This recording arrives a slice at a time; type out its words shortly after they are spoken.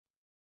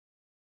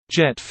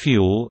Jet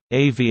fuel,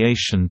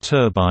 aviation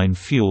turbine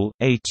fuel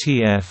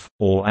 (ATF),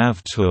 or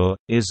AVTUR,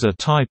 is a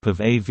type of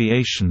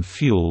aviation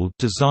fuel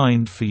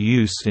designed for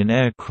use in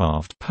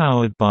aircraft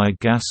powered by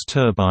gas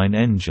turbine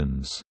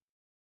engines.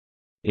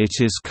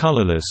 It is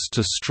colorless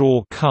to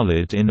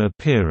straw-colored in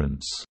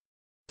appearance.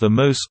 The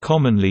most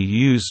commonly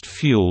used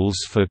fuels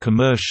for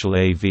commercial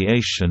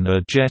aviation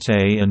are Jet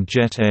A and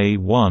Jet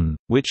A1,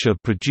 which are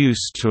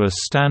produced to a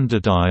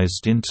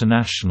standardized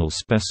international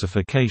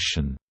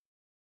specification.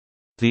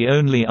 The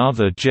only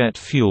other jet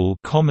fuel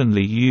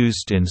commonly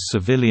used in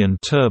civilian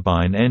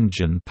turbine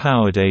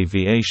engine-powered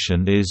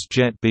aviation is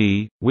Jet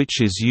B,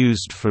 which is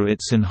used for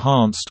its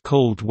enhanced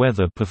cold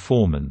weather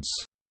performance.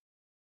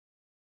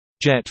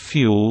 Jet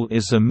fuel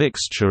is a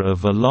mixture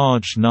of a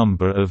large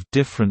number of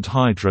different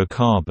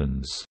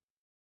hydrocarbons.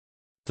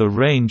 The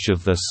range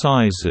of their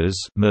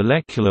sizes,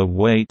 molecular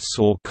weights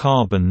or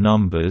carbon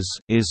numbers,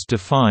 is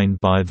defined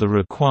by the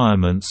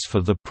requirements for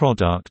the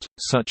product,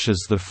 such as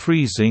the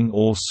freezing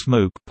or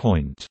smoke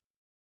point.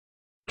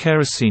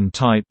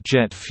 Kerosene-type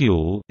jet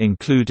fuel,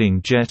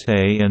 including Jet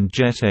A and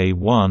Jet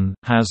A1,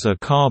 has a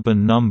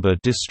carbon number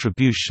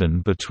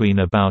distribution between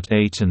about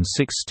 8 and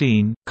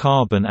 16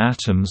 carbon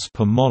atoms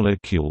per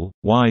molecule.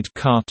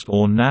 Wide-cut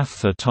or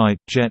naphtha-type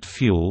jet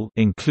fuel,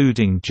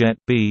 including Jet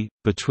B,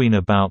 between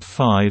about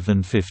 5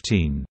 and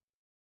 15.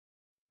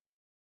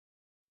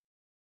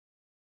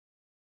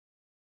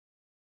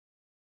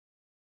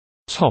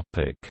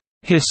 Topic: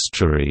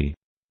 History.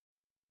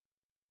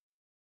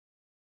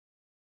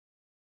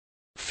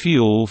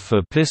 Fuel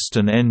for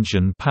piston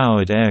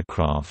engine-powered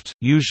aircraft,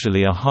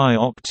 usually a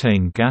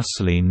high-octane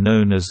gasoline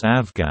known as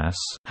avgas,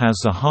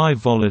 has a high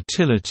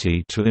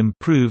volatility to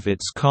improve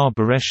its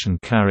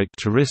carburation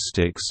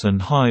characteristics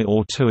and high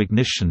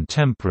autoignition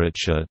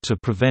temperature to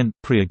prevent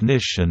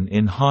pre-ignition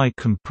in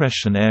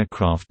high-compression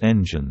aircraft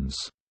engines.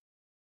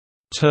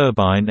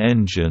 Turbine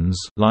engines,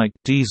 like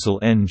diesel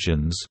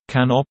engines,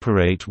 can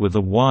operate with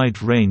a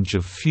wide range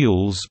of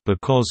fuels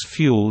because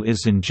fuel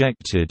is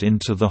injected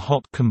into the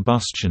hot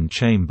combustion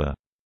chamber.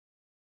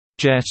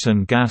 Jet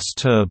and gas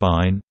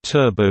turbine,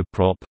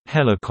 turboprop,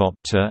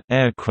 helicopter,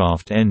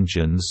 aircraft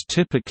engines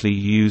typically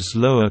use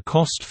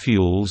lower-cost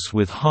fuels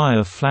with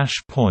higher flash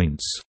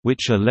points,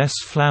 which are less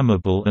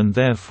flammable and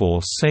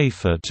therefore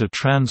safer to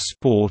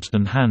transport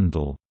and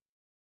handle.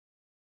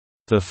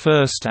 The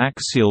first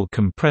axial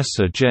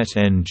compressor jet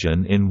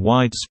engine in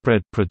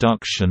widespread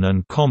production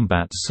and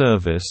combat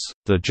service,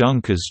 the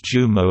Junkers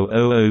Jumo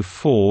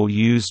 004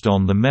 used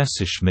on the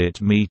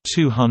Messerschmitt Me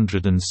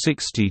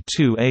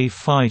 262A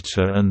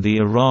fighter and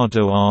the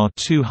Arado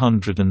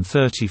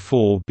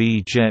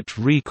R-234B jet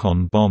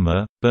recon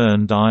bomber,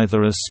 burned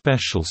either a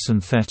special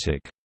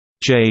synthetic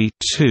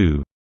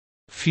J2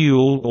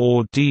 fuel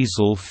or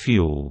diesel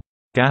fuel.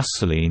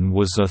 Gasoline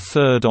was a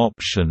third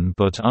option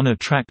but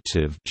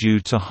unattractive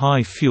due to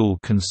high fuel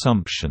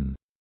consumption.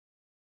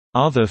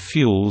 Other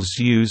fuels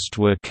used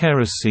were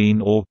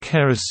kerosene or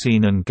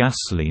kerosene and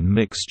gasoline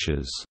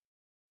mixtures.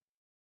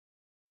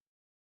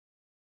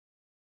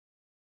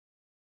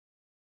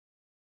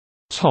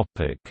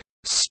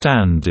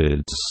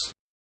 Standards.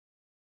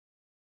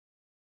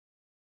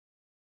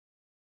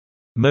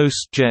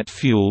 Most jet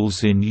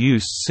fuels in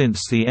use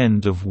since the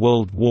end of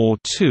World War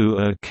II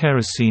are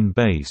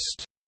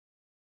kerosene-based.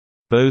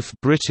 Both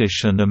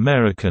British and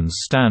American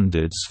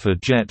standards for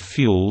jet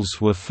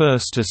fuels were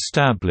first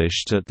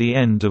established at the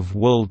end of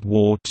World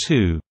War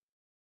II.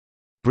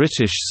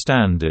 British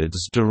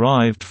standards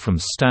derived from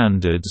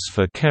standards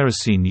for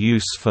kerosene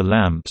use for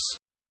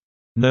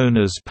lamps—known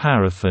as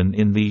paraffin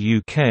in the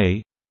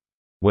UK,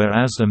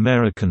 whereas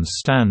American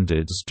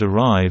standards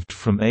derived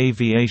from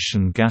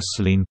aviation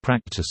gasoline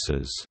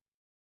practices.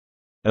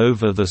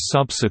 Over the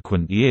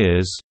subsequent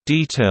years,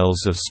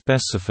 details of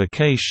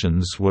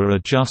specifications were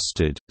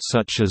adjusted,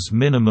 such as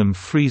minimum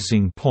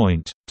freezing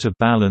point, to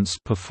balance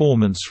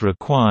performance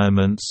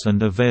requirements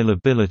and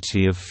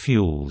availability of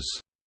fuels.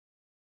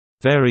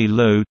 Very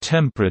low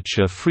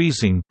temperature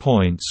freezing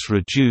points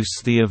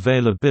reduce the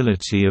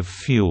availability of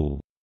fuel.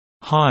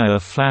 Higher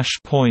flash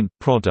point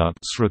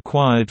products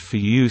required for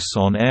use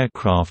on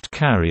aircraft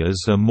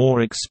carriers are more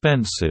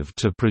expensive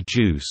to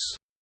produce.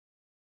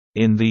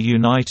 In the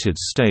United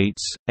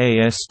States,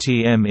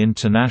 ASTM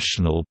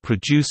International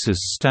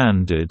produces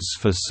standards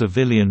for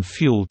civilian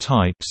fuel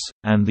types,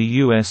 and the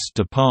U.S.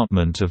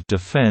 Department of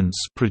Defense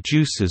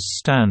produces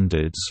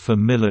standards for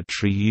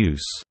military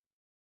use.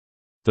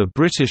 The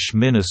British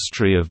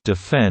Ministry of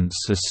Defence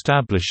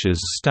establishes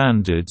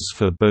standards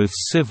for both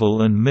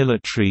civil and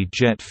military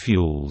jet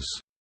fuels.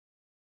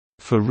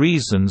 For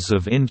reasons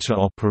of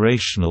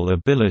interoperational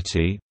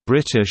ability,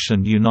 British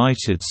and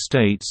United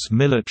States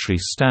military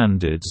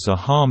standards are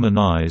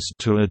harmonized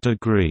to a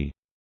degree.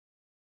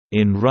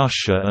 In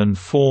Russia and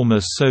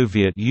former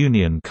Soviet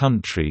Union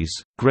countries,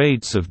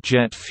 grades of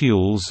jet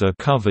fuels are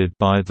covered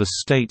by the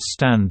state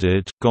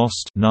standard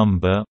 (GOST)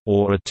 number,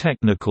 or a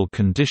technical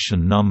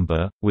condition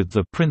number, with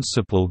the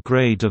principal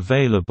grade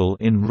available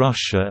in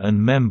Russia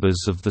and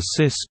members of the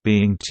CIS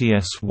being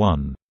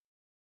TS1.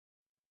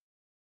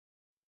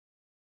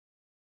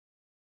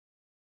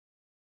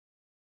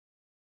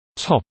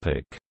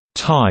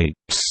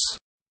 Types.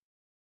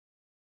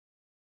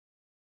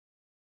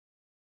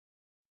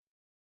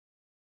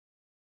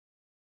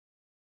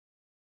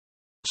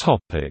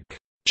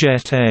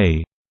 Jet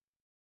A.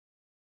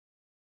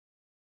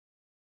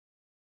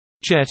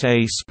 Jet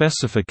A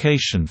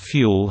specification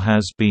fuel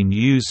has been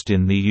used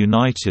in the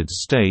United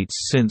States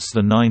since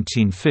the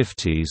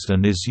 1950s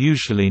and is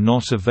usually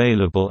not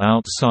available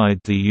outside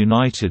the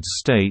United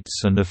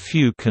States and a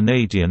few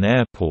Canadian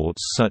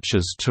airports such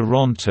as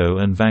Toronto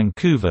and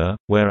Vancouver,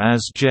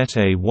 whereas Jet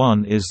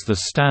A1 is the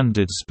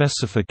standard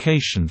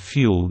specification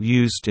fuel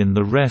used in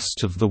the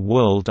rest of the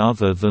world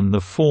other than the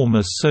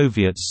former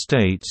Soviet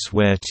states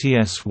where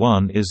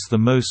TS1 is the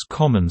most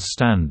common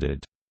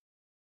standard.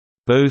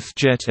 Both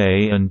Jet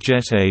A and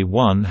Jet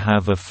A1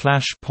 have a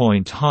flash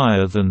point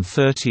higher than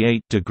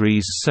 38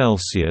 degrees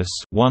Celsius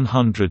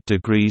 (100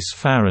 degrees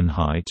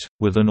Fahrenheit),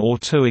 with an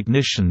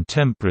autoignition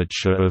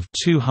temperature of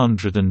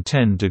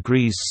 210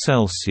 degrees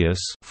Celsius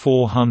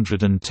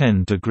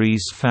 (410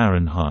 degrees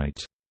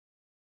Fahrenheit).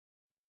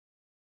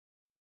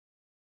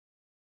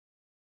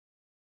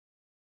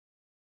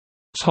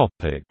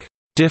 Topic: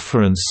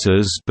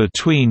 Differences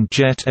between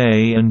Jet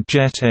A and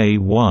Jet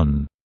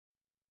A1.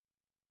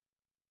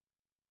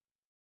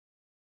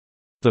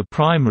 The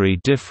primary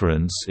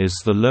difference is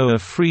the lower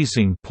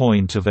freezing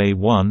point of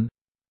A1.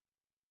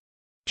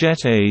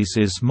 Jet A's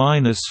is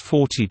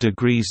 -40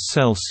 degrees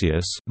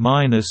Celsius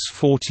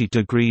 (-40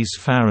 degrees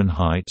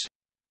Fahrenheit).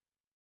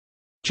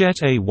 Jet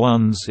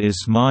A1's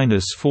is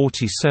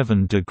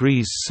 -47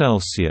 degrees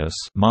Celsius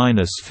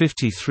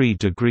 (-53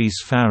 degrees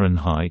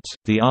Fahrenheit).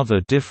 The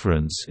other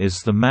difference is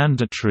the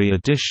mandatory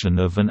addition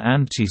of an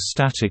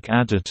anti-static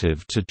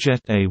additive to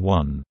Jet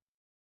A1.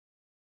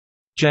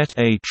 Jet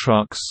A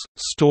trucks,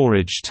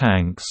 storage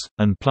tanks,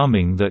 and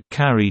plumbing that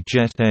carry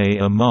Jet A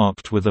are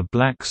marked with a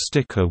black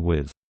sticker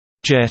with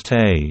Jet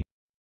A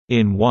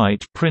in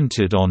white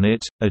printed on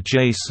it,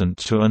 adjacent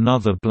to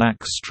another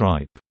black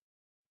stripe.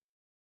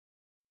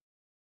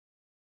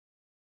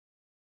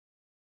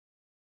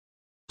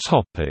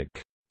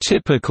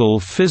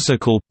 Typical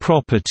physical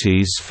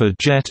properties for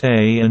Jet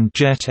A and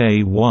Jet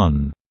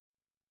A1.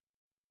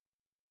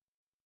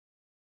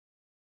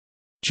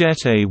 Jet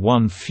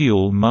A1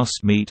 fuel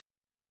must meet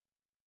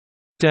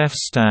DEF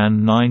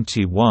STAN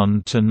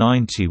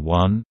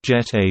 91-91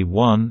 Jet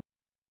A1,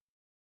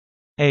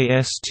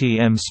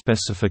 ASTM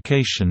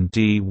specification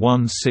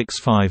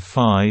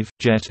D1655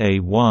 Jet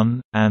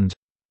A1, and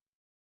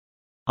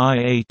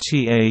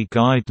IATA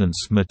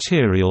guidance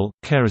material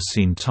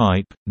kerosene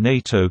type,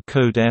 NATO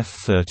code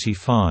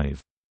F35.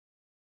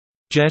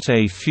 Jet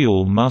A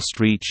fuel must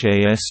reach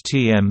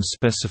ASTM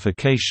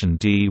specification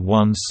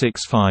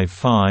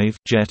D1655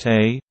 Jet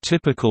A.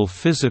 Typical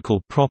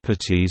physical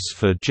properties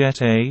for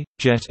Jet A,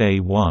 Jet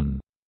A1.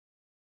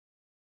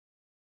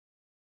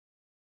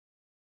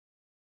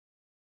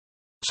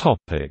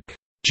 Topic: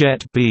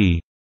 Jet B.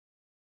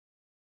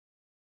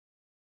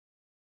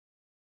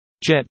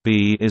 Jet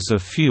B is a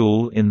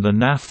fuel in the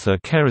naphtha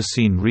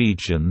kerosene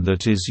region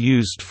that is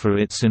used for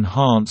its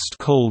enhanced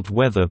cold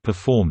weather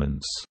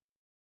performance.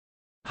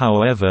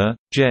 However,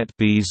 Jet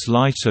B's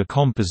lighter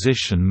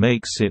composition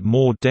makes it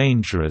more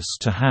dangerous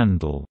to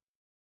handle.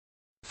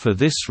 For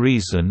this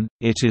reason,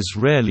 it is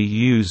rarely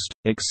used,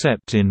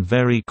 except in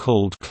very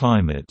cold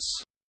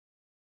climates.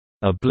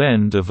 A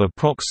blend of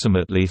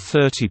approximately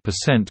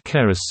 30%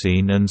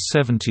 kerosene and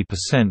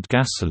 70%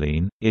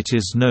 gasoline, it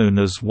is known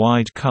as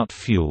wide-cut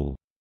fuel.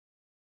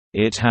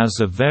 It has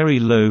a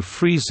very low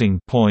freezing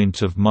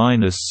point of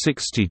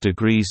 -60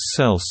 degrees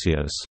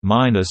Celsius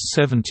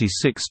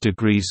 (-76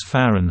 degrees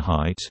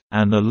Fahrenheit),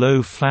 and a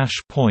low flash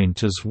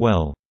point as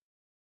well.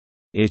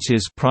 It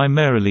is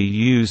primarily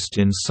used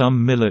in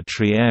some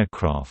military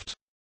aircraft.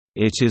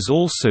 It is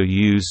also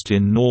used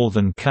in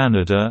northern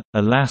Canada,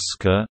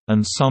 Alaska,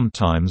 and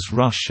sometimes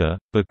Russia,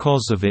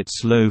 because of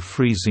its low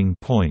freezing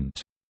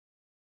point.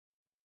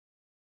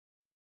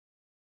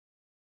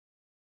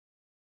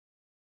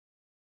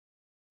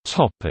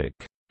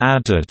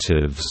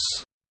 Additives.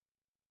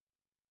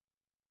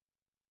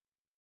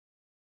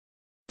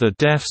 The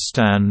DEF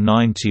STAN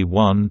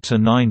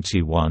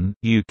 91-91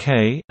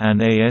 UK and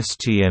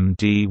ASTM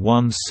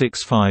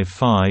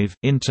D1655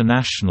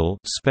 international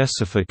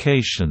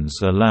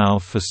specifications allow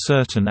for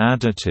certain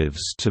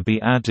additives to be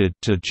added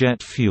to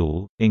jet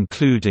fuel,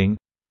 including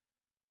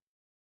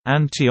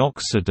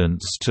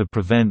antioxidants to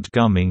prevent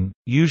gumming,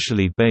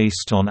 usually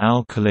based on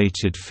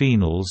alkylated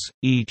phenols,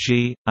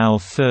 e.g.,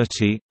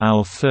 AL30,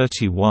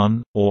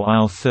 AL31, or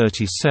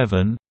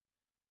AL37.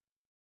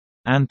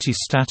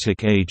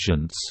 Anti-static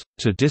agents,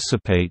 to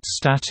dissipate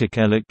static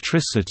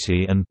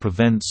electricity and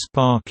prevent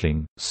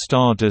sparking,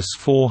 Stardust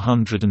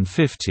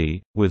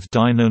 450, with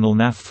dinonyl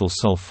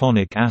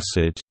naphthylsulfonic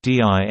acid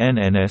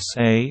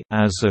 (DINNSA)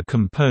 as a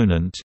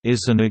component,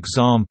 is an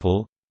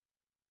example.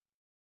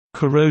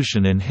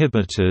 Corrosion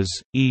inhibitors,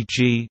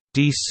 e.g.,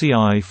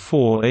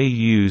 DCI-4A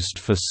used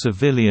for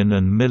civilian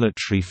and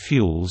military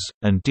fuels,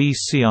 and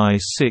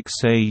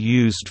DCI-6A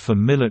used for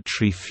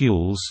military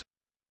fuels.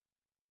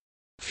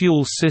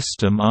 Fuel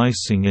system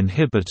icing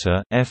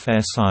inhibitor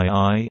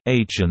 (FSII)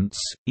 agents,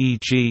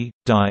 e.g.,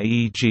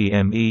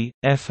 di-EGME.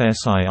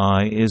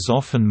 FSII is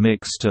often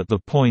mixed at the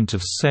point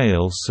of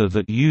sale so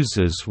that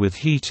users with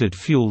heated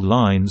fuel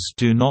lines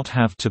do not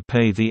have to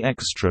pay the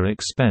extra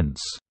expense.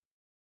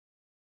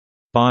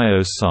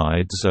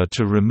 Biocides are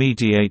to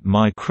remediate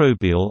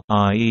microbial,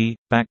 i.e.,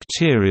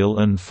 bacterial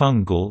and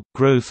fungal,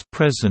 growth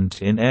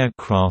present in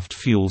aircraft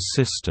fuel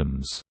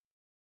systems.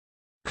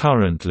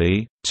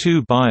 Currently,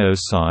 2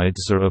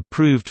 biocides are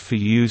approved for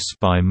use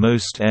by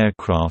most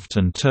aircraft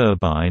and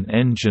turbine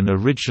engine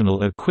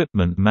original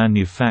equipment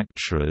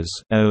manufacturers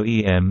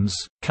 (OEMs),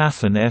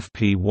 Cathan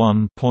FP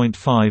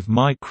 1.5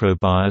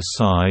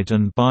 microbiocide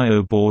and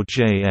Biobor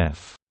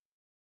JF.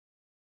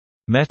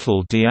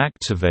 Metal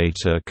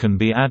deactivator can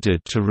be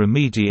added to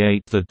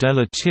remediate the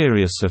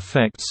deleterious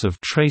effects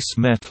of trace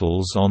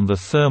metals on the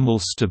thermal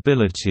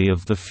stability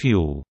of the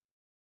fuel.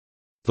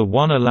 The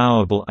one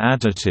allowable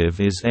additive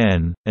is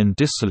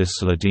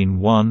N-disilylidene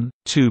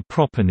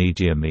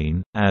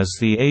 1,2-propanediamine. As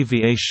the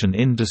aviation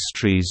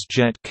industry's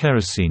jet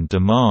kerosene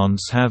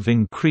demands have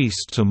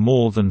increased to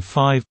more than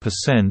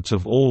 5%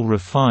 of all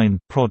refined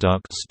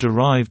products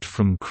derived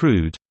from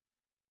crude,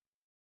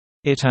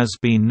 it has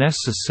been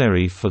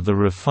necessary for the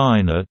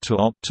refiner to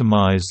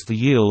optimize the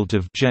yield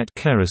of jet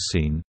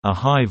kerosene, a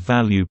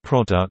high-value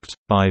product,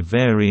 by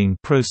varying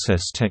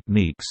process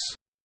techniques.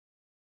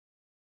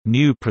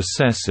 New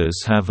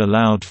processes have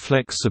allowed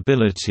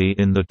flexibility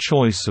in the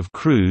choice of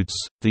crudes,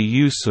 the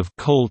use of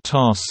coal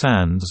tar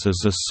sands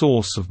as a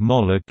source of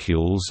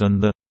molecules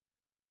and the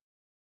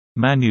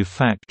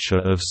manufacture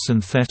of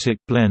synthetic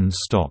blend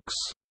stocks.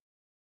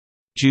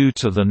 Due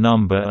to the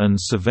number and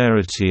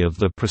severity of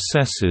the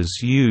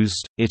processes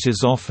used, it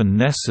is often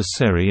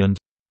necessary and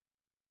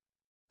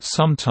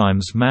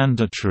sometimes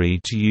mandatory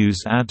to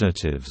use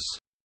additives.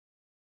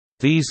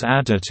 These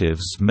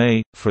additives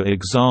may, for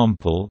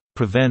example,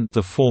 prevent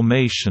the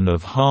formation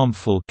of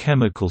harmful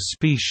chemical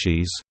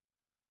species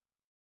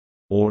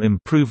or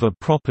improve a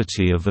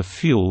property of a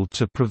fuel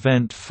to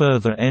prevent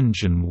further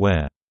engine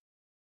wear.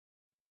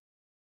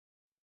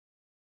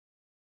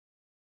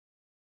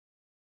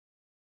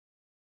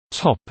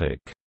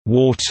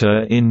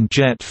 Water in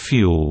jet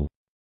fuel.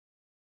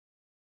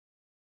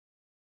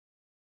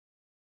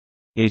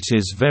 It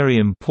is very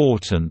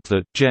important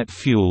that jet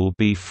fuel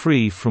be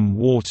free from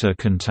water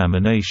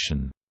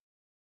contamination.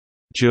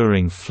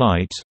 During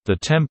flight, the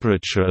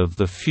temperature of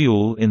the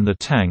fuel in the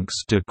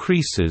tanks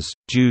decreases,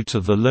 due to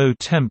the low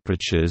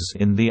temperatures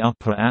in the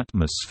upper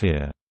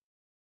atmosphere.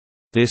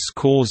 This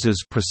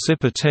causes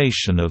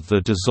precipitation of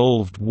the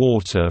dissolved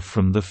water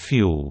from the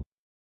fuel.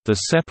 The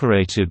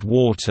separated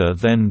water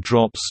then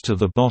drops to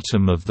the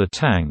bottom of the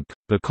tank,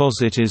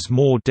 because it is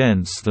more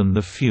dense than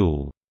the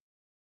fuel.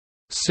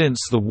 Since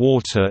the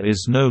water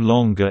is no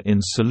longer in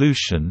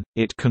solution,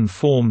 it can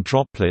form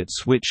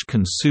droplets which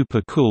can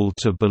supercool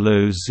to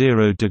below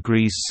 0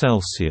 degrees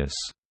Celsius.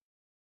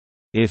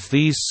 If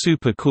these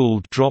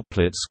supercooled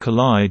droplets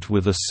collide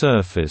with a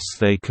surface,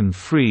 they can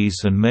freeze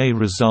and may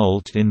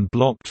result in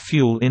blocked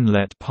fuel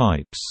inlet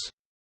pipes.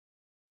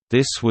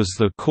 This was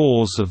the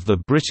cause of the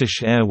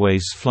British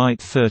Airways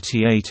Flight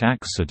 38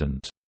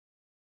 accident.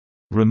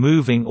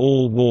 Removing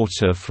all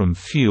water from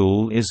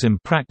fuel is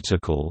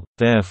impractical,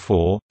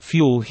 therefore,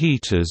 fuel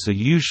heaters are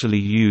usually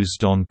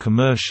used on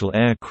commercial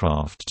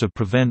aircraft to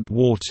prevent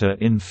water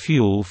in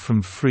fuel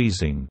from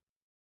freezing.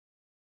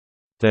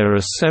 There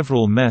are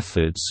several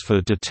methods for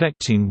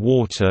detecting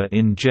water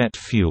in jet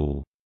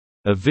fuel.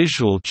 A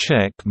visual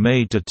check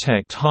may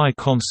detect high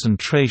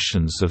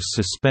concentrations of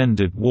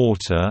suspended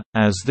water,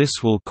 as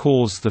this will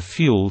cause the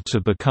fuel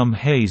to become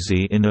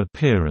hazy in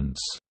appearance.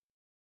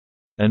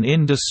 An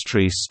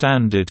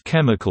industry-standard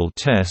chemical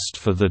test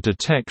for the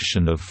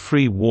detection of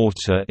free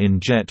water in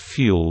jet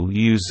fuel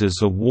uses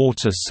a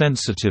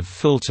water-sensitive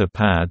filter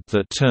pad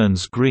that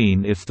turns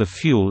green if the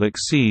fuel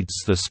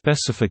exceeds the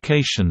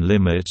specification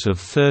limit of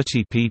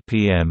 30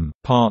 ppm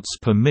parts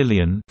per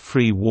million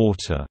free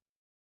water.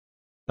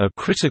 A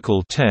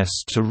critical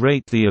test to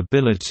rate the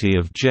ability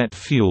of jet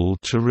fuel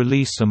to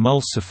release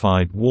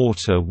emulsified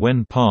water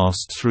when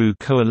passed through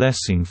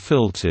coalescing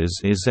filters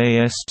is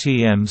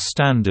ASTM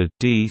standard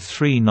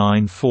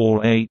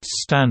D3948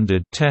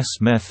 standard test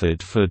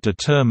method for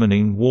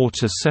determining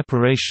water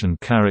separation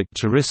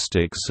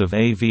characteristics of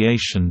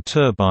aviation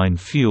turbine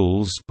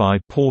fuels by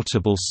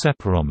portable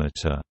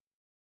separometer.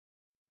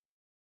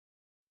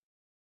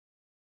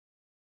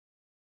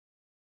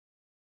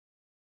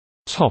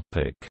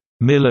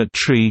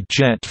 Military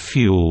jet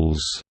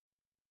fuels.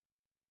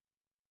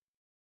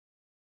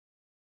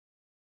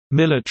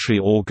 Military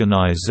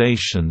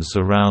organizations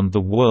around the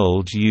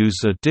world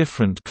use a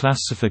different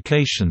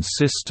classification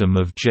system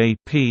of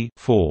JP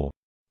for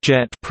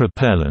jet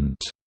propellant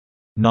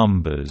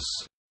numbers.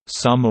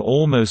 Some are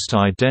almost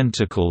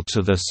identical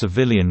to their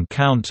civilian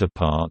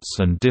counterparts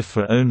and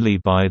differ only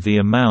by the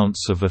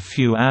amounts of a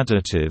few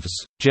additives.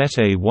 Jet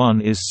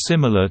A1 is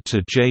similar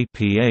to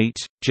JP8,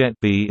 Jet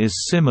B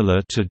is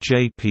similar to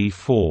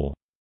JP4.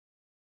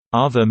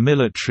 Other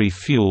military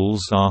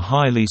fuels are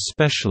highly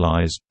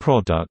specialized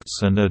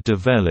products and are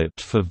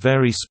developed for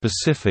very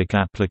specific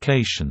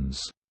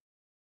applications.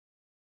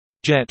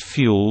 Jet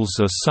fuels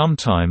are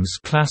sometimes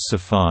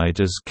classified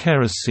as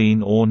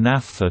kerosene or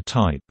naphtha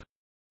type.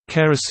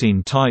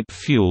 Kerosene-type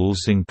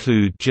fuels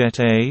include Jet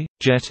A,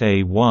 Jet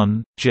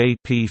A1,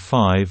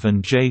 JP5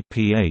 and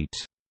JP8.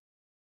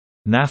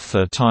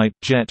 Naphtha-type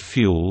jet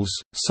fuels,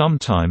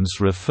 sometimes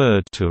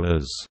referred to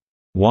as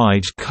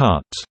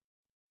wide-cut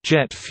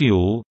jet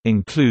fuel,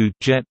 include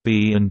Jet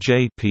B and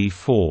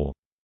JP4.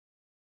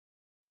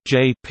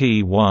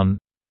 JP1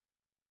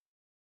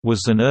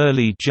 was an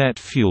early jet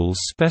fuel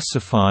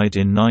specified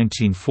in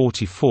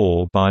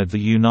 1944 by the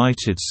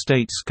United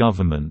States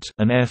government,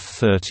 an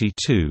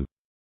F-32.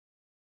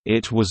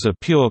 It was a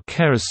pure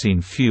kerosene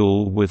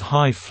fuel with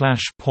high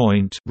flash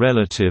point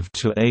relative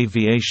to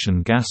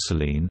aviation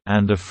gasoline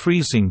and a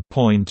freezing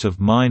point of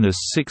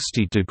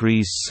 -60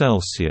 degrees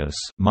Celsius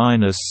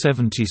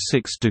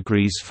 (-76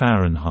 degrees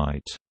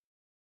Fahrenheit).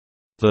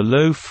 The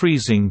low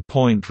freezing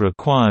point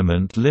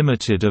requirement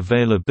limited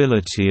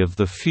availability of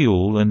the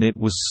fuel, and it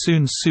was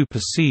soon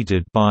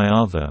superseded by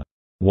other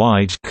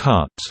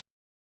wide-cut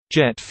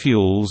jet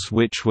fuels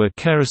which were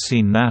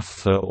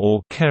kerosene-naphtha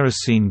or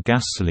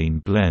kerosene-gasoline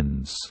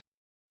blends.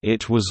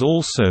 It was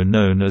also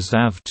known as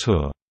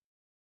AV2.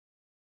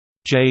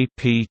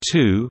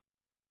 JP2,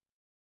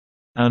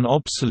 an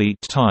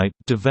obsolete type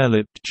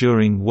developed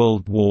during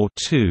World War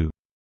II.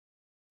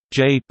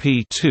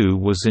 JP2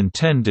 was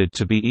intended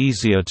to be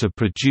easier to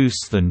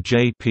produce than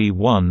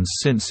JP1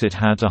 since it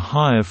had a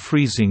higher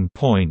freezing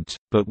point,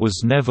 but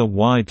was never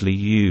widely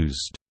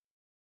used.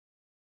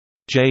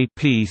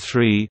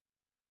 JP3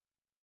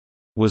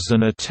 was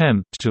an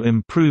attempt to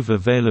improve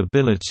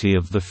availability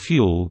of the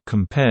fuel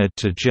compared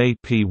to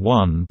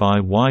JP1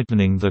 by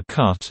widening the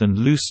cut and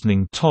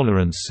loosening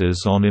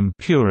tolerances on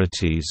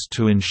impurities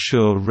to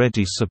ensure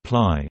ready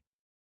supply.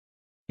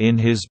 In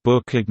his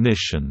book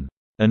Ignition: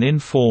 An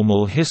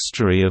Informal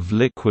History of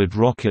Liquid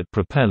Rocket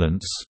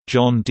Propellants,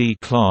 John D.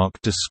 Clark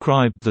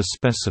described the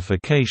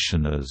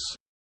specification as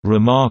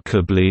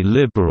remarkably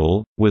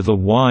liberal, with a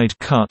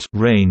wide-cut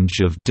range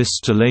of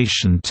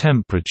distillation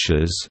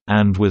temperatures,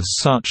 and with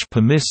such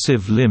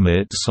permissive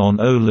limits on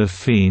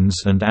olefins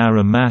and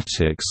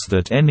aromatics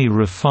that any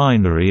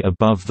refinery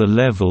above the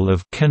level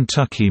of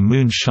Kentucky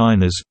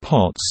moonshiner's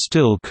pot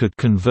still could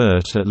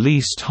convert at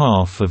least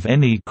half of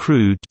any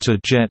crude to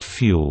jet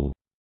fuel.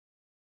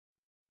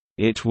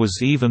 It was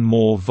even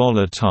more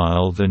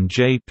volatile than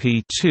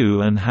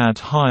JP2 and had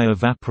high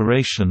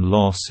evaporation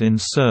loss in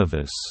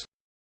service.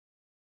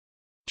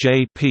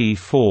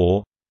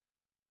 JP4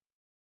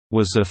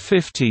 was a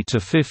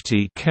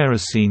 50-50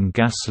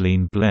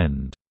 kerosene-gasoline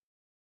blend.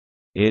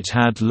 It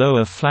had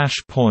lower flash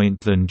point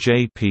than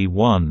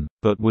JP1,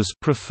 but was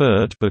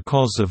preferred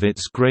because of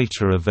its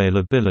greater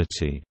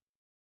availability.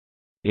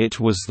 It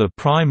was the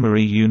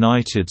primary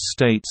United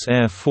States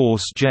Air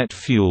Force jet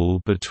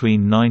fuel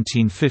between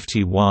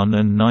 1951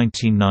 and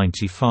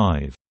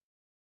 1995.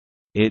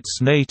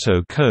 Its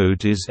NATO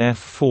code is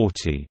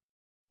F40.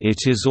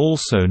 It is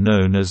also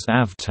known as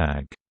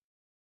AVTAG.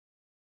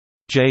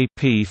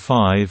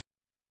 JP5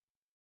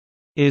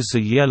 is a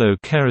yellow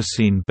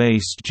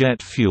kerosene-based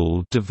jet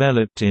fuel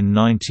developed in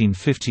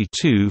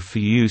 1952 for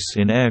use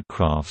in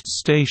aircraft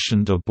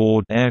stationed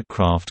aboard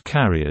aircraft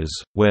carriers,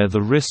 where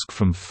the risk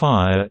from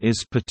fire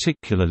is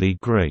particularly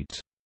great.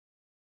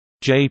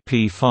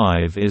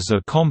 JP5 is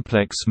a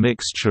complex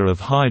mixture of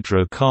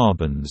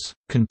hydrocarbons,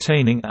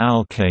 containing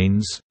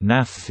alkanes,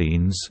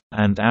 naphthenes,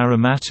 and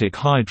aromatic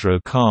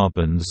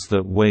hydrocarbons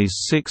that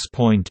weighs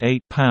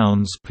 6.8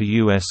 pounds per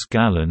US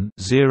gallon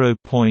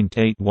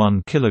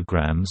 (0.81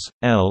 kilograms,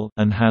 L)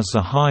 and has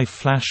a high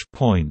flash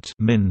point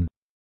min.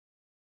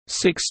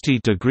 60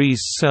 degrees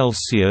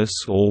Celsius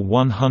or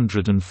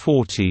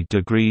 140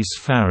 degrees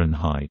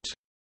Fahrenheit.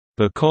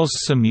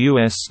 Because some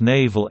U.S.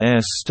 naval air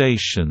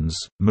stations,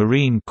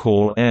 Marine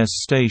Corps air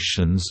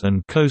stations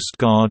and Coast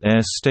Guard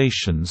air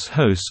stations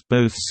host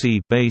both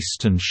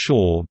sea-based and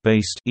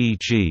shore-based,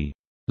 e.g.,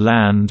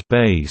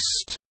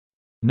 land-based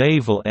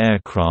naval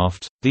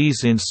aircraft,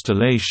 these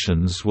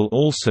installations will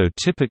also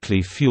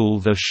typically fuel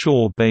their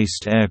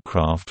shore-based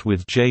aircraft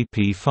with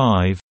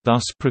JP5,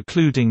 thus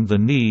precluding the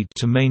need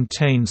to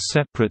maintain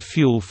separate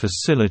fuel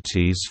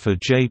facilities for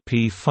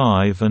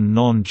JP5 and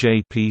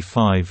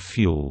non-JP5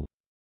 fuel.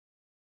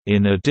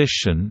 In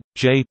addition,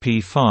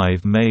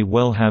 JP5 may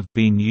well have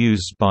been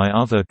used by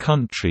other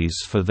countries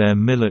for their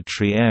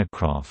military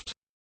aircraft.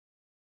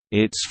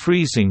 Its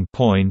freezing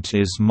point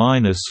is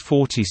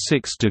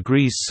 -46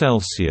 degrees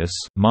Celsius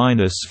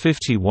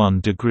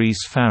 (-51 degrees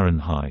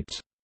Fahrenheit).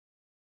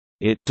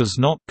 It does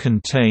not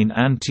contain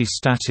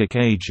anti-static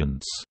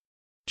agents.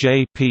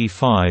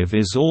 JP5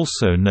 is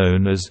also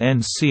known as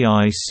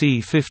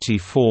NCIC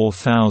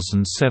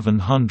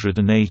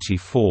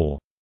 54784.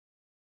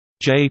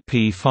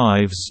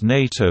 JP5's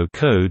NATO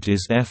code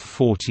is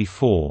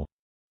F44.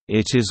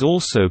 It is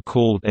also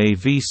called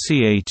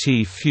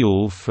AVCAT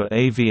fuel for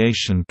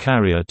aviation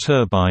carrier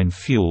turbine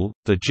fuel.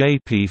 The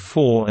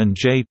JP4 and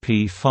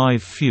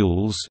JP5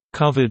 fuels,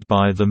 covered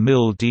by the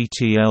MIL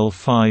DTL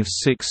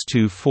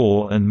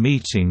 5624 and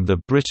meeting the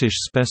British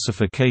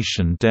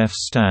specification DEF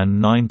STAN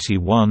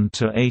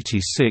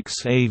 91-86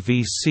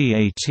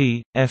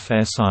 AVCAT,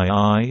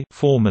 FSII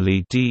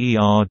formerly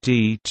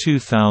DERD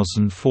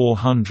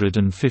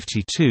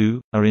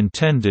 2452, are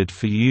intended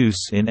for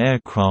use in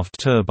aircraft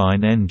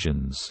turbine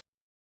engines.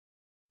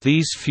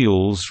 These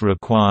fuels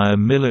require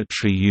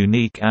military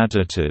unique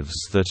additives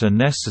that are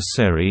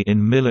necessary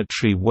in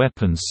military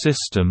weapons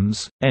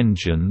systems,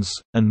 engines,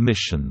 and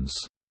missions.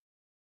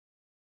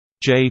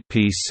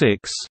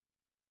 JP6.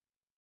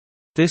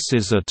 This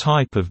is a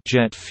type of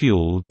jet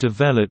fuel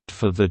developed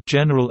for the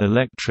General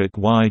Electric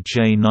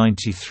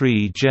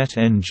YJ-93 jet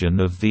engine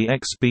of the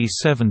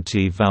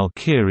XB-70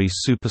 Valkyrie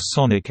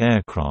supersonic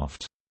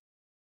aircraft.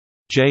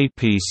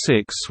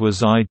 JP6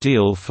 was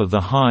ideal for the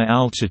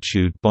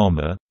high-altitude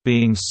bomber,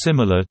 being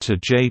similar to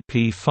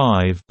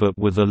JP5 but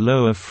with a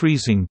lower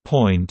freezing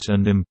point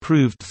and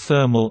improved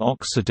thermal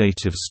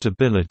oxidative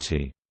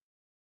stability.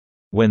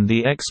 When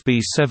the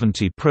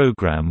XB-70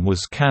 program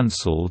was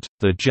cancelled,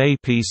 the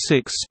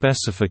JP6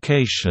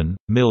 specification,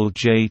 MIL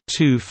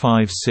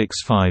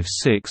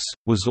J25656,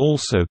 was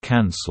also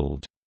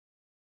cancelled.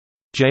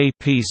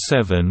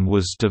 JP7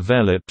 was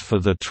developed for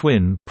the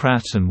twin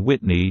Pratt &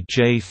 Whitney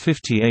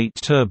J58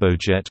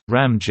 turbojet,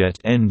 ramjet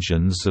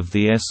engines of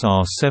the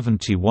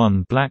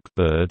SR-71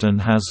 Blackbird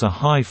and has a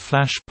high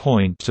flash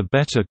point to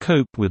better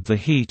cope with the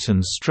heat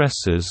and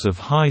stresses of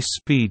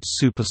high-speed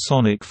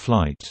supersonic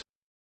flight.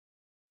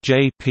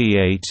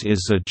 JP8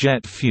 is a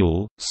jet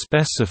fuel,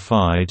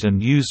 specified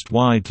and used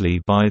widely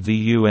by the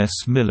U.S.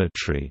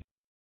 military.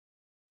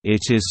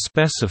 It is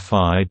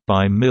specified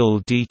by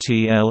MIL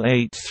DTL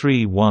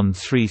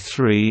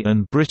 83133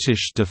 and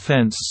British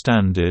Defence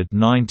Standard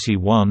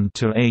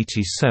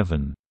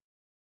 91-87.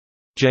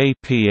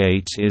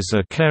 JP8 is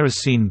a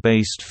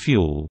kerosene-based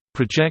fuel,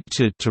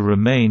 projected to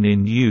remain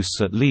in use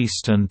at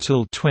least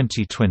until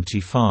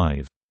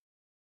 2025.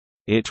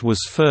 It was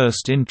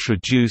first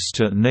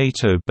introduced at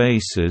NATO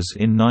bases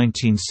in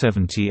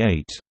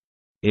 1978.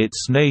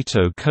 Its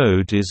NATO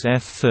code is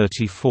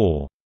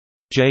F34.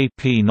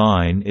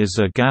 JP9 is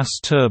a gas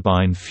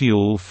turbine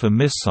fuel for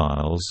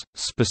missiles,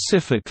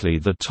 specifically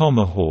the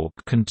Tomahawk,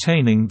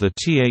 containing the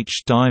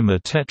Th-dimer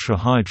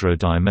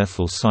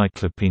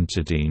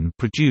tetrahydrodimethylcyclopentadiene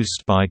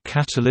produced by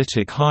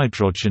catalytic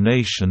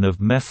hydrogenation of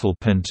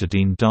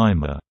methylpentadiene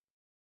dimer.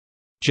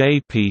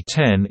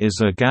 JP10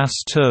 is a gas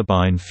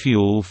turbine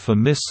fuel for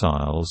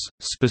missiles,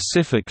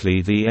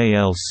 specifically the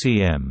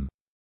ALCM.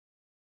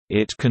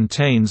 It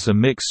contains a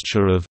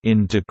mixture of,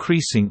 in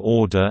decreasing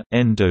order,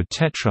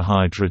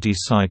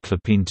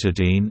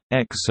 endo-tetrahydrodecyclopentadiene,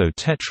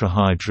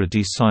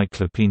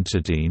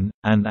 exo-tetrahydrodecyclopentadiene,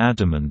 and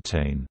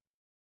adamantane.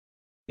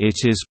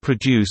 It is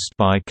produced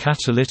by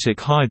catalytic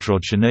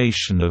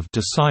hydrogenation of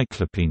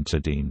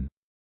dicyclopentadiene.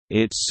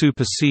 It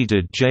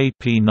superseded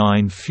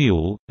JP9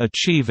 fuel,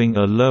 achieving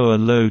a lower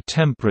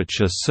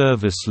low-temperature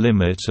service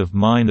limit of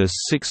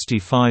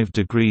 -65°F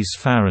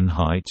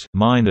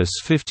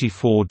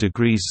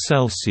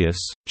 (-54°C).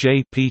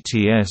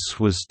 JPTS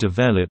was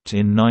developed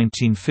in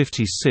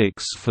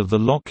 1956 for the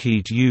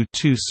Lockheed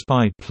U-2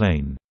 spy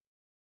plane.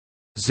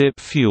 ZIP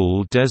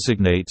fuel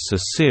designates a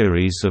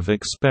series of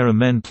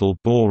experimental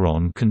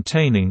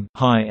boron-containing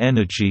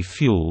high-energy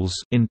fuels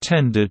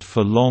intended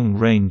for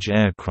long-range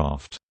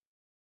aircraft.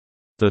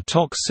 The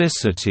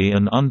toxicity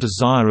and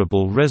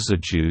undesirable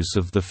residues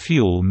of the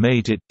fuel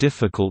made it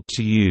difficult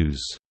to use.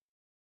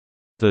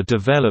 The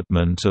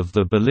development of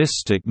the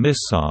ballistic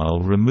missile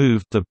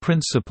removed the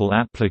principal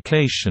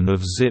application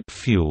of ZIP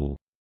fuel.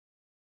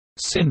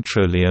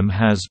 Syntrolium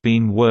has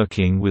been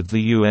working with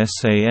the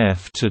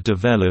USAF to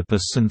develop a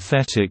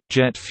synthetic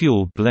jet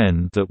fuel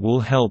blend that will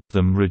help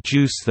them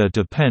reduce their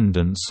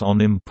dependence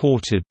on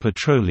imported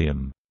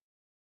petroleum.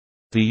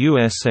 The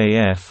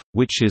USAF,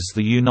 which is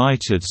the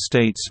United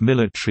States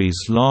military's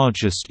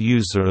largest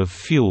user of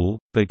fuel,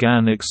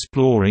 began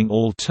exploring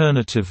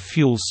alternative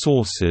fuel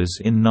sources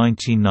in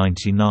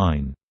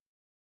 1999.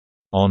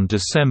 On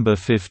December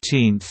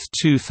 15,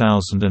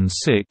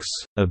 2006,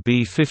 a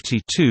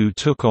B-52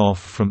 took off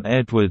from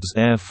Edwards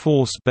Air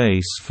Force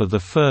Base for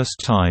the first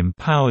time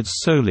powered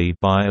solely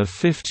by a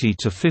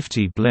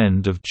 50-50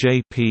 blend of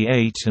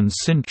JP8 and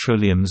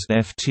Syntrolium's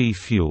FT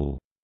fuel.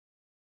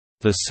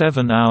 The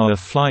 7-hour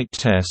flight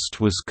test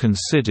was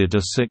considered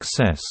a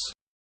success.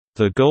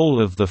 The goal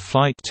of the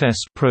flight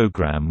test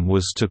program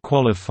was to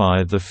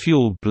qualify the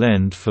fuel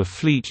blend for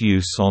fleet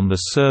use on the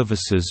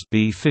service's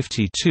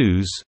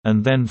B-52s,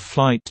 and then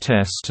flight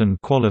test and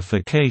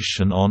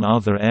qualification on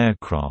other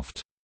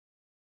aircraft.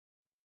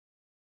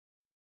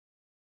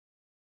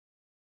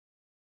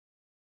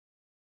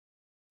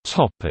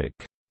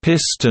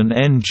 Piston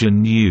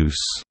engine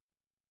use.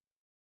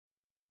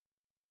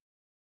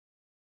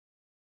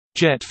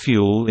 Jet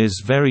fuel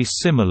is very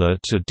similar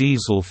to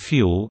diesel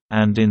fuel,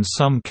 and in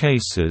some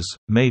cases,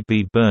 may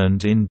be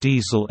burned in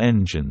diesel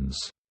engines.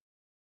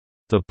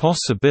 The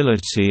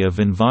possibility of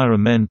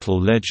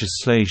environmental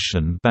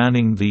legislation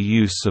banning the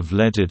use of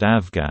leaded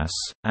avgas,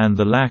 and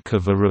the lack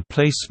of a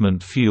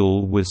replacement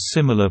fuel with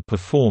similar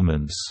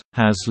performance,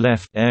 has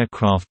left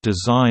aircraft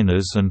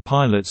designers and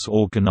pilots'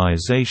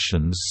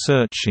 organizations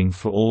searching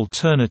for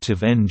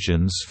alternative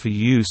engines for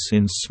use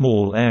in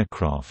small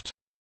aircraft.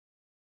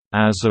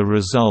 As a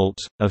result,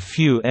 a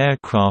few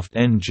aircraft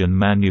engine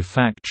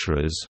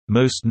manufacturers,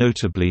 most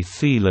notably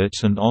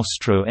Thielert and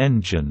Ostro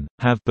Engine,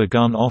 have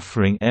begun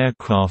offering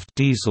aircraft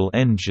diesel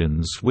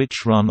engines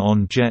which run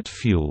on jet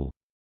fuel.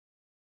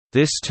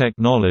 This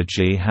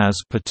technology has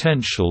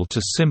potential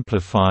to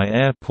simplify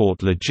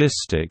airport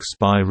logistics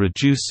by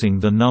reducing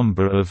the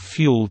number of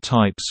fuel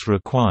types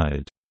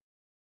required.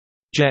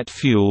 Jet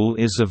fuel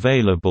is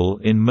available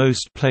in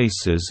most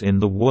places in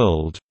the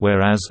world,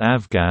 whereas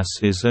avgas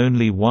is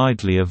only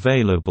widely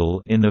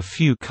available in a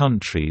few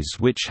countries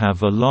which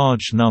have a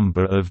large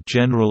number of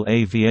general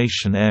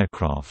aviation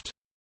aircraft.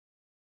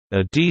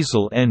 A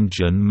diesel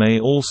engine may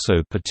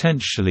also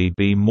potentially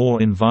be more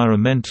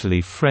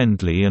environmentally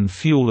friendly and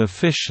fuel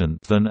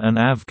efficient than an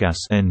avgas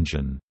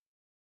engine.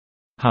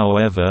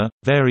 However,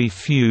 very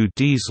few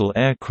diesel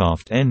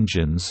aircraft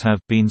engines have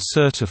been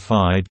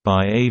certified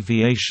by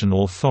aviation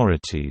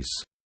authorities.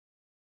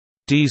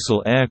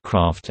 Diesel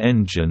aircraft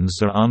engines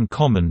are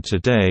uncommon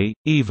today,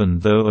 even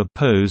though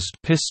opposed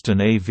piston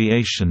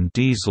aviation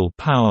diesel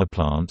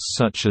powerplants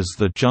such as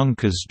the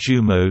Junkers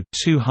Jumo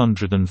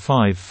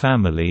 205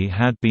 family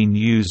had been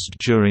used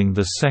during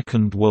the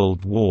Second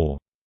World War.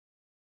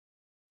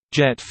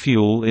 Jet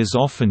fuel is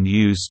often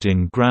used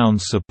in ground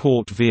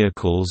support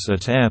vehicles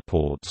at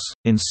airports,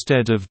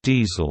 instead of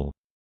diesel.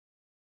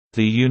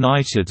 The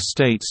United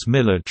States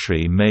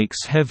military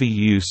makes heavy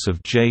use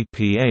of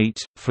JP-8,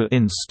 for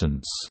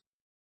instance.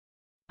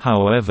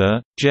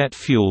 However, jet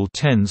fuel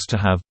tends to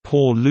have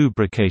poor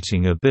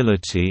lubricating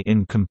ability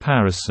in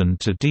comparison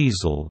to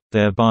diesel,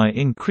 thereby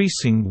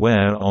increasing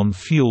wear on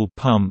fuel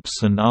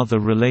pumps and other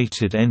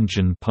related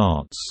engine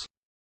parts.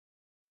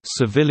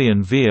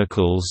 Civilian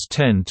vehicles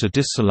tend to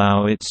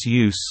disallow its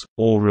use,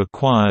 or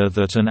require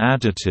that an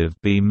additive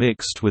be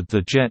mixed with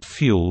the jet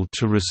fuel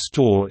to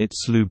restore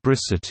its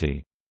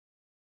lubricity.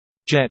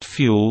 Jet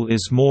fuel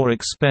is more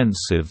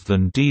expensive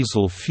than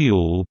diesel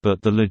fuel,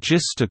 but the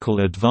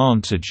logistical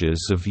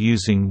advantages of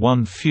using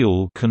one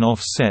fuel can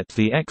offset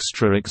the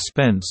extra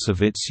expense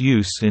of its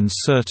use in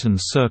certain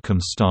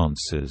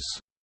circumstances.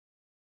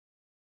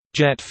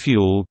 Jet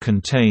fuel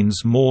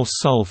contains more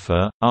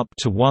sulfur, up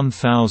to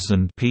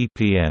 1000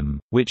 ppm,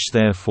 which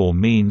therefore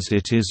means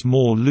it is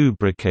more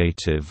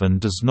lubricative and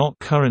does not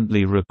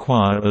currently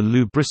require a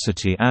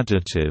lubricity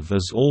additive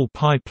as all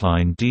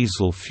pipeline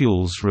diesel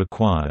fuels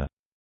require.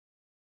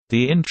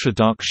 The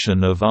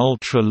introduction of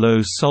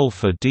ultra-low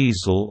sulfur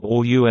diesel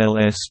or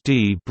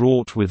ULSD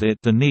brought with it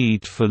the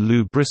need for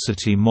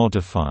lubricity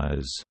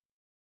modifiers.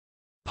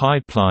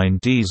 Pipeline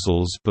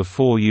diesels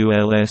before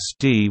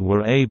ULSD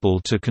were able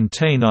to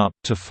contain up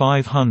to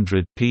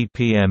 500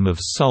 ppm of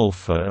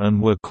sulfur and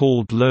were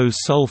called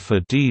low-sulfur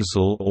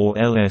diesel or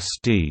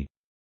LSD.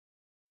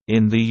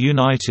 In the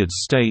United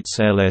States,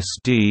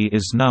 LSD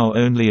is now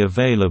only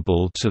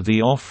available to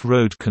the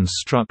off-road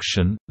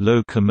construction,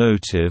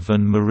 locomotive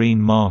and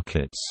marine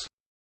markets.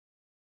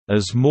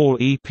 As more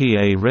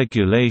EPA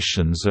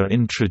regulations are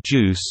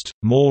introduced,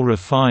 more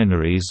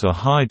refineries are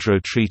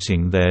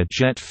hydrotreating their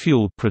jet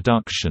fuel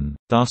production,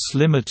 thus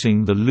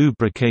limiting the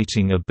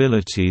lubricating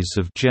abilities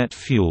of jet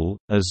fuel,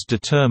 as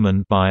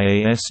determined by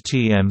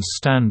ASTM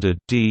standard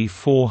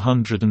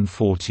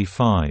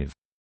D445.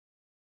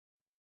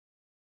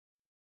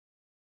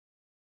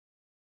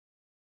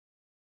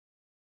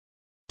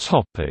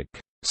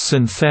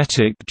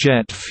 Synthetic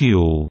jet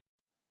fuel.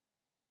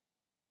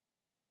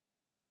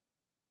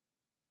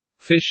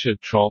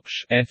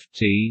 Fischer-Tropsch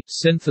 (FT)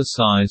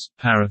 synthesized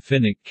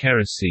paraffinic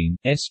kerosene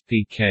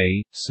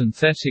 (SPK).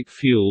 Synthetic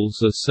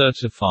fuels are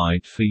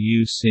certified for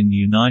use in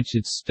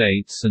United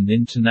States and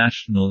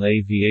international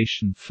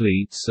aviation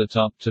fleets at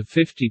up to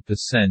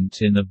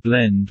 50% in a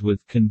blend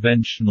with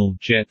conventional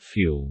jet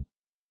fuel.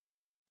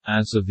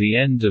 As of the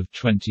end of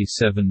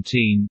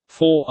 2017,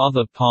 4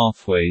 other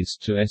pathways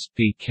to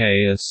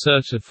SPK are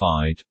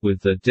certified,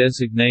 with their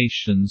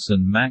designations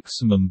and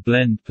maximum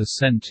blend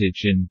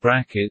percentage in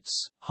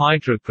brackets: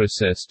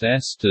 hydroprocessed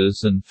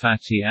esters and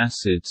fatty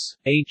acids,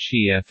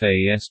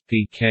 HEFA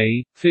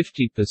SPK,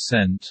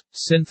 50%,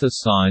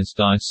 synthesized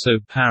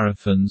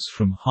isoparaffins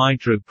from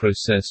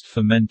hydroprocessed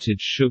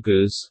fermented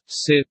sugars,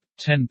 SIP,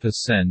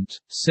 10%,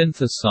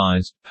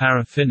 synthesized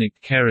paraffinic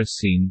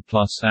kerosene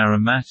plus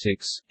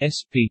aromatics,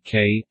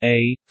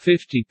 SPK-A,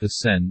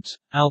 50%,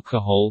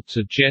 alcohol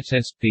to jet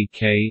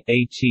SPK,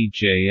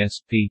 ATJ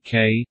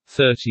SPK,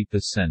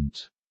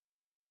 30%.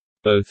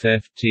 Both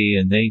FT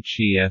and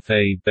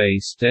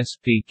HEFA-based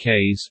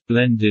SPKs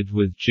blended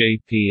with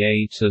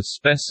JP8 are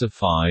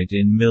specified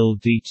in MIL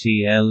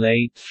DTL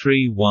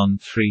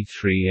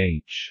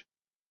 83133H.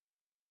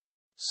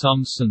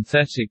 Some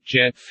synthetic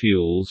jet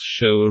fuels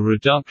show a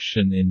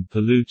reduction in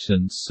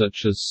pollutants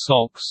such as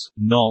SOx,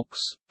 NOx,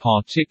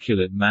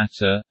 particulate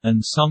matter,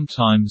 and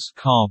sometimes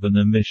carbon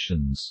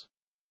emissions.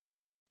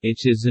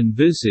 It is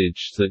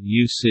envisaged that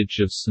usage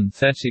of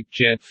synthetic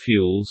jet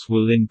fuels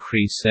will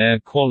increase air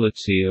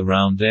quality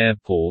around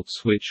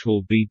airports, which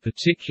will be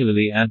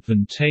particularly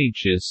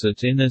advantageous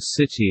at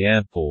inner-city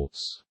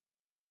airports.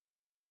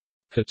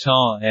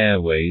 Qatar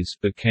Airways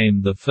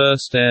became the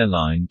first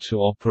airline to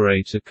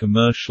operate a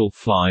commercial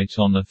flight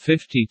on a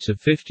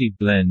 50-50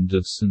 blend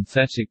of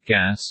synthetic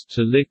gas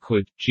to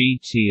liquid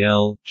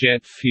 (GTL)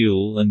 jet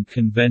fuel and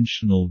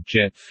conventional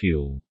jet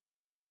fuel.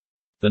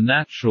 The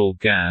natural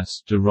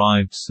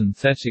gas-derived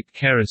synthetic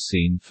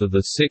kerosene for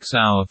the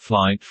 6-hour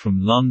flight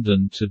from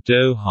London to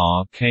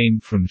Doha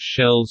came from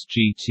Shell's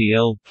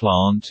GTL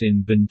plant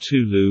in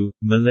Bintulu,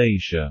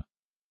 Malaysia.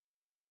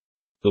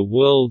 The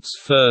world's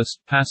first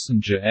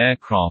passenger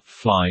aircraft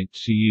flight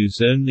to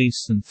use only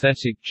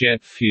synthetic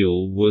jet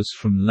fuel was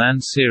from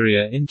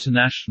Lanseria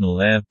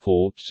International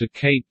Airport to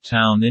Cape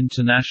Town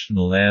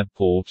International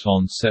Airport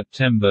on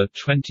September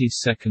 22,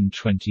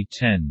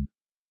 2010.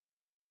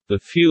 The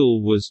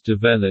fuel was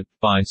developed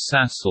by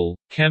Sasol.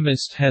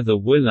 Chemist Heather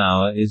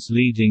Willauer is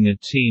leading a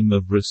team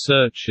of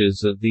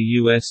researchers at the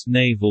U.S.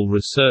 Naval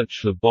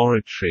Research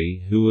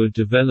Laboratory who are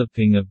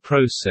developing a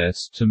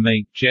process to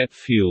make jet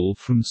fuel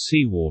from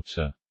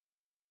seawater.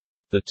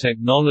 The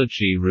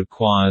technology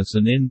requires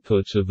an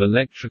input of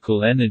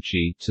electrical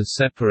energy to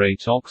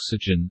separate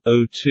oxygen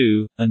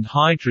O2, and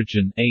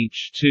hydrogen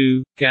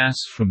H2, gas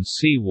from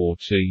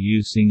seawater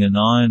using an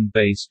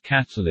iron-based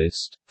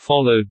catalyst,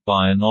 followed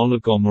by an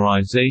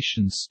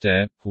oligomerization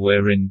step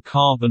wherein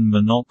carbon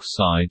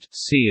monoxide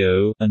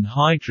 (CO) and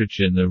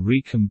hydrogen are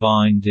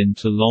recombined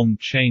into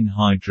long-chain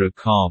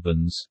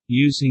hydrocarbons,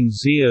 using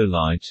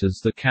zeolite as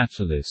the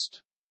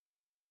catalyst.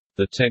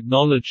 The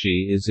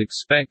technology is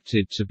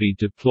expected to be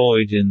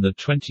deployed in the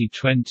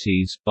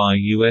 2020s by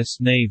U.S.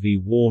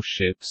 Navy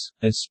warships,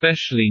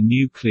 especially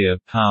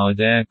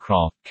nuclear-powered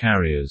aircraft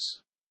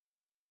carriers.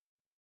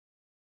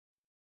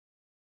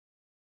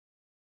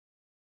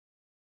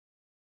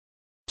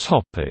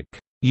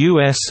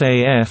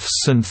 USAF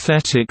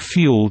synthetic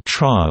fuel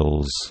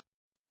trials.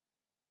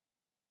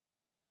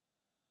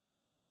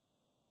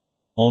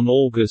 On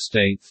August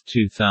 8,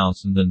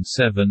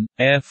 2007,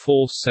 Air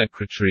Force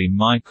Secretary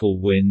Michael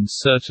Wynne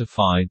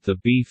certified the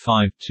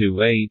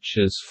B-52H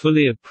as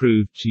fully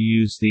approved to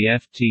use the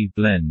FT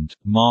blend,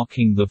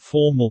 marking the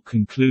formal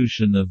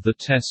conclusion of the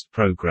test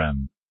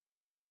program.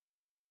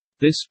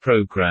 This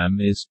program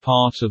is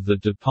part of the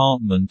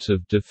Department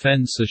of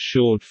Defense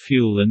Assured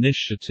Fuel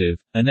Initiative,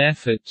 an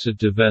effort to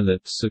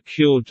develop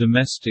secure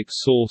domestic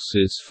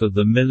sources for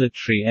the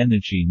military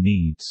energy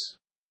needs.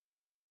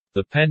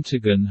 The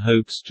Pentagon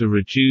hopes to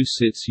reduce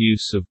its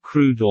use of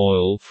crude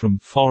oil from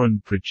foreign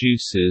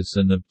producers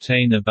and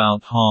obtain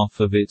about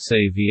half of its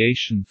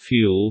aviation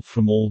fuel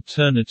from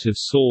alternative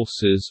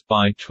sources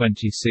by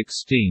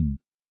 2016.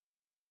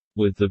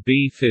 With the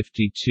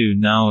B-52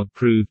 now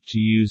approved to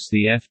use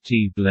the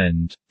FT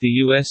blend, the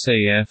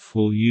USAF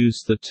will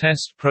use the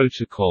test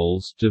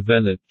protocols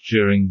developed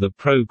during the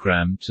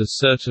program to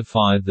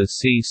certify the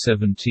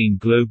C-17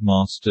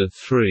 Globemaster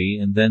III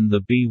and then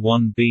the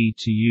B-1B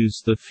to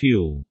use the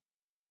fuel.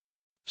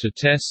 To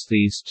test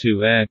these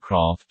two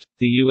aircraft,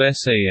 the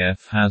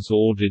USAF has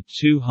ordered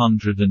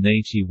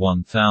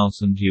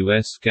 281,000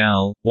 US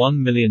gal,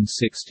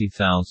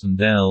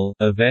 1,060,000 L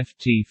of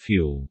FT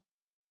fuel.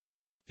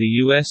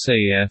 The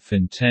USAF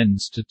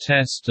intends to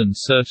test and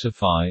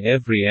certify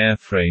every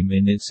airframe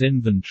in its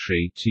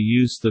inventory to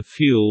use the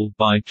fuel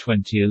by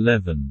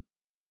 2011.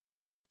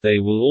 They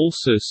will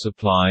also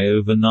supply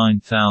over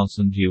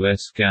 9,000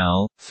 US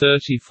gal,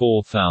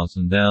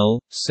 34,000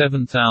 L,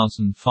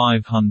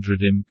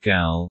 7,500 imp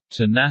gal,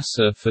 to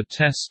NASA for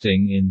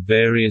testing in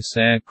various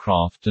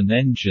aircraft and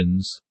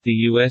engines.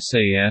 The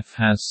USAF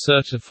has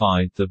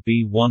certified the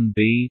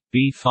B-1B,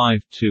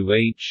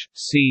 B-52H,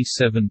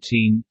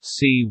 C-17,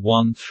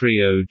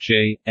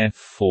 C-130J,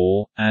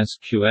 F-4, as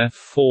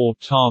QF-4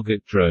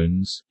 target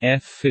drones,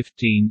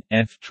 F-15,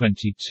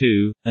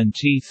 F-22, and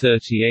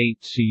T-38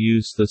 to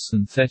use the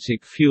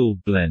synthetic fuel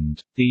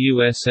blend. The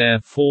U.S.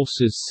 Air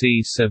Force's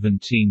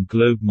C-17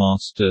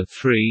 Globemaster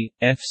III,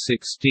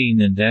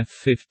 F-16 and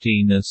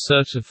F-15 are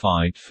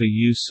certified for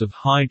use of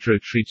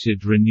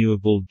hydrotreated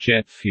renewable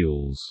jet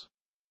fuels.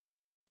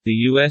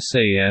 The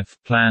USAF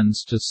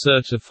plans to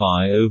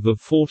certify over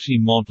 40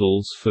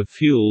 models for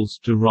fuels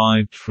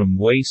derived from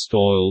waste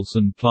oils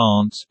and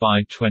plants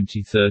by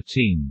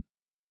 2013.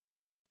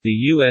 The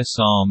U.S.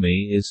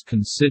 Army is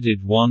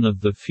considered one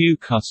of the few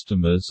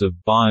customers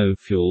of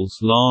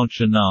biofuels large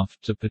enough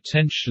to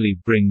potentially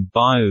bring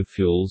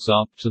biofuels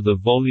up to the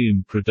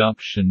volume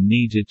production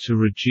needed to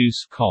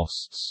reduce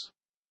costs.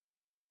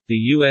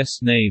 The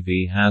U.S.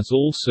 Navy has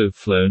also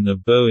flown a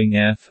Boeing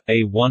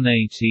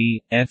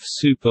F/A-180, F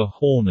Super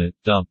Hornet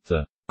dubbed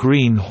the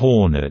Green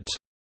Hornet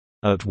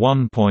at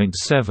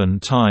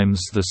 1.7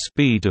 times the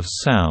speed of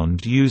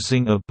sound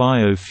using a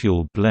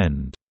biofuel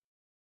blend.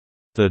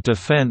 The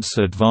Defense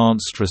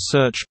Advanced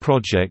Research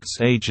Projects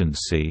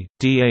Agency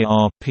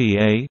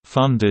 (DARPA)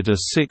 funded a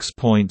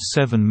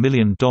 $6.7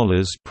 million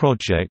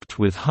project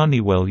with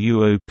Honeywell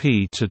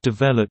UOP to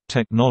develop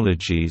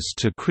technologies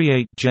to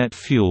create jet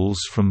fuels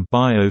from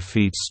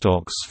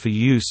biofeedstocks for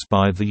use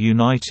by the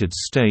United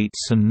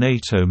States and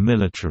NATO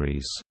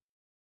militaries.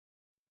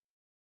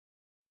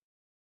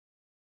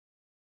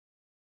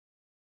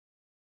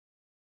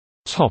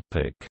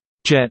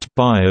 Jet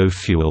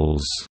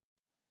biofuels.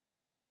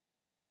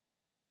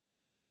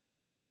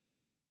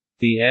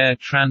 The air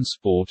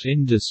transport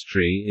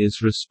industry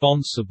is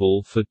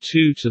responsible for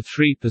 2 to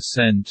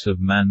 3%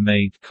 of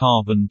man-made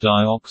carbon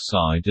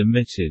dioxide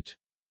emitted.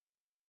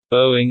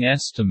 Boeing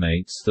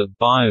estimates that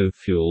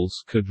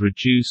biofuels could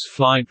reduce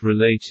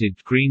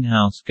flight-related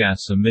greenhouse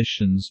gas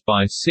emissions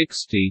by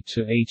 60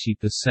 to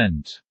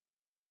 80%.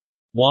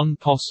 One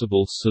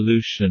possible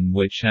solution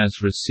which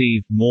has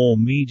received more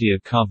media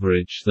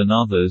coverage than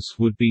others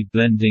would be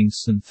blending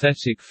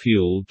synthetic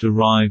fuel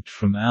derived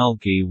from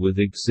algae with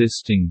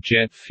existing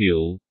jet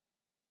fuel.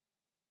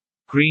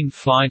 Green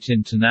Flight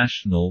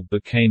International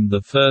became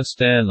the first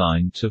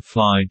airline to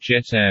fly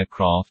jet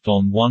aircraft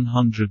on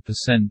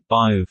 100%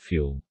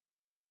 biofuel.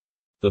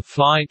 The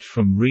flight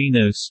from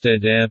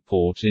Reno-Stead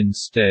Airport in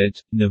Stead,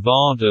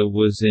 Nevada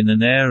was in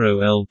an Aero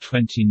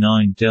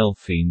L-29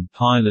 Delphine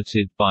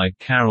piloted by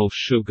Carol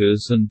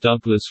Sugars and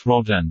Douglas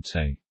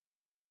Rodante.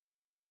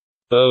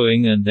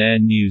 Boeing and Air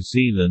New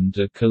Zealand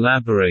are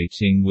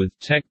collaborating with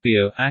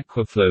Tecbio,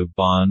 Aquaflow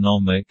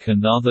Bionomic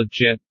and other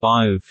jet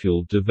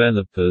biofuel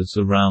developers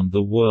around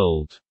the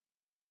world.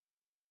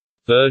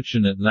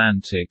 Virgin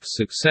Atlantic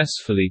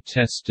successfully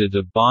tested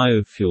a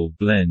biofuel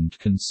blend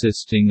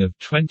consisting of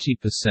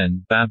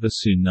 20%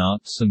 babasu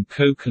nuts and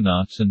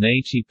coconut and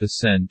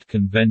 80%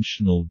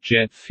 conventional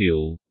jet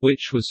fuel,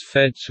 which was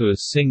fed to a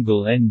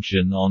single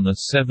engine on a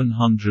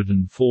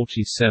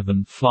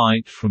 747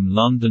 flight from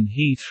London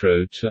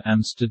Heathrow to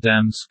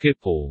Amsterdam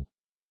Schiphol.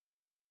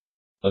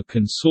 A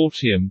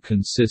consortium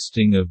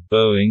consisting of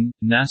Boeing,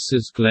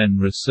 NASA's Glenn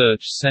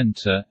Research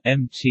Center,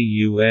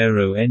 MTU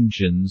Aero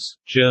Engines,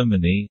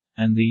 Germany,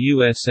 and the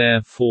U.S.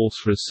 Air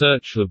Force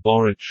Research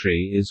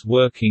Laboratory is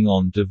working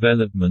on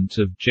development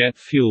of jet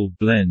fuel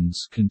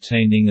blends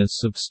containing a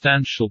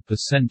substantial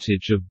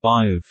percentage of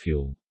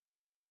biofuel.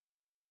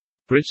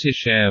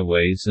 British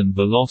Airways and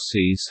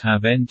Velocities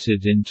have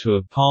entered into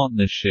a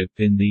partnership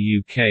in the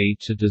UK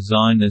to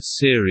design a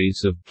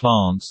series of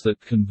plants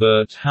that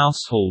convert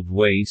household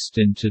waste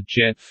into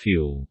jet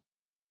fuel.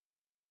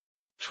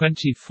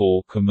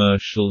 24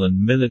 commercial and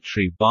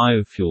military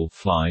biofuel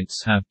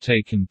flights have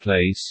taken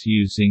place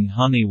using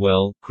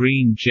Honeywell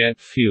green jet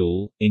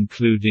fuel,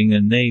 including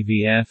a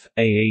Navy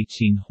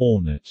F/A-18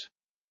 Hornet.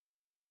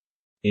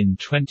 In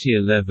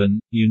 2011,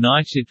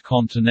 United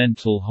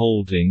Continental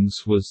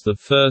Holdings was the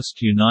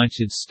first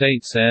United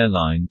States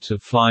airline to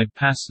fly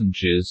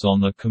passengers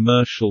on a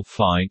commercial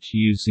flight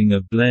using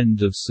a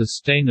blend of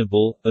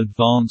sustainable,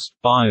 advanced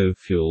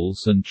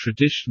biofuels and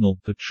traditional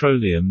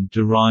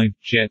petroleum-derived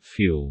jet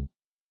fuel.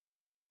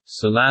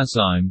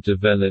 Salazyme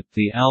developed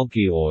the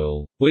algae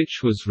oil,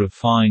 which was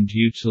refined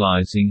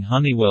utilizing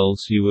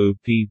Honeywell's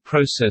UOP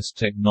process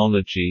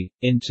technology,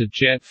 into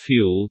jet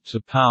fuel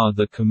to power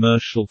the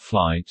commercial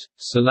flight.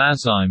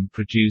 Salazyme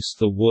produced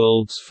the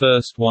world's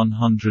first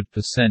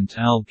 100%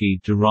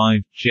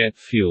 algae-derived jet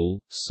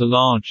fuel,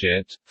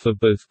 Solarjet, for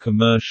both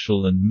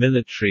commercial and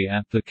military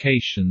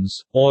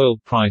applications. Oil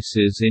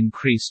prices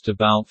increased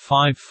about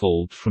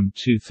fivefold from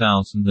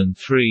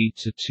 2003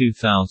 to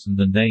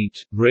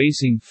 2008,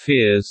 raising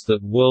fears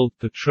that world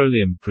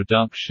petroleum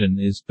production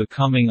is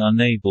becoming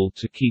unable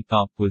to keep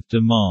up with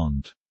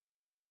demand.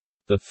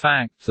 The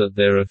fact that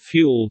there are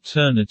few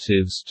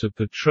alternatives to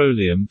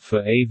petroleum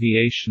for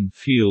aviation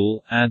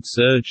fuel adds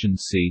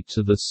urgency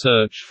to the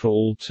search for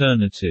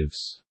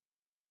alternatives.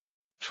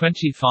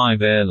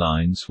 25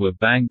 airlines were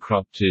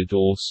bankrupted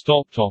or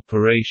stopped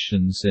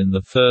operations in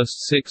the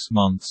first 6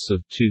 months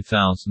of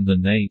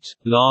 2008,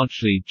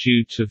 largely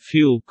due to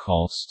fuel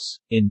costs.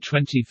 In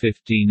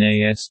 2015,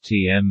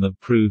 ASTM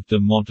approved a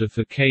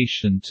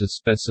modification to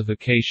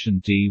Specification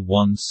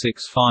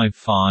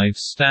D1655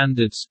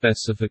 standard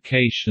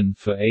specification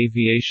for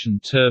aviation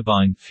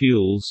turbine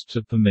fuels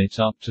to permit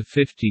up to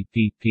 50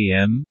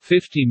 ppm,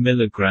 50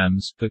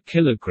 mg per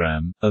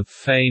kilogram, of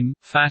FAME,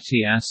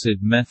 fatty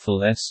acid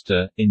methyl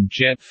ester, in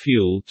jet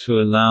fuel to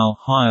allow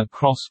higher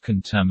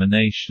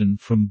cross-contamination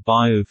from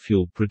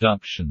biofuel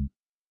production.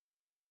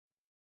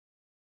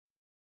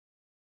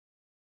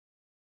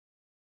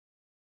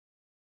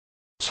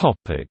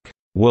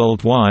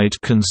 Worldwide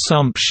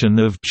consumption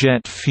of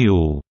jet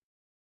fuel.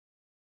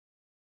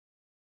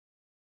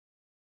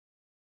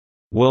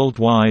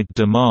 Worldwide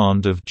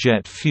demand of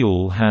jet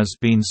fuel has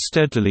been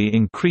steadily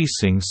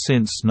increasing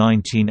since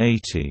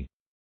 1980.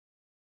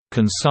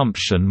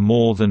 Consumption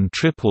more than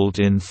tripled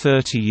in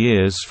 30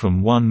 years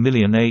from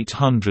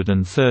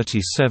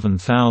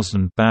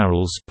 1,837,000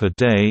 barrels per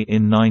day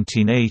in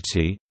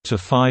 1980, to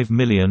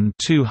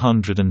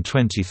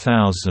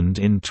 5,220,000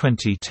 in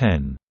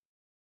 2010.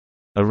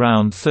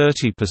 Around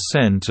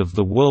 30% of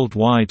the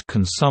worldwide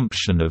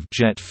consumption of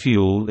jet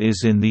fuel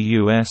is in the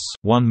U.S.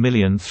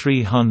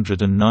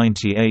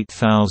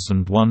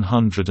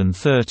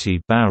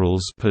 1,398,130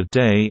 barrels per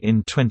day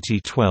in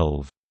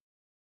 2012.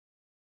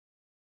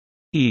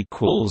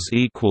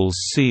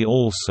 See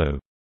also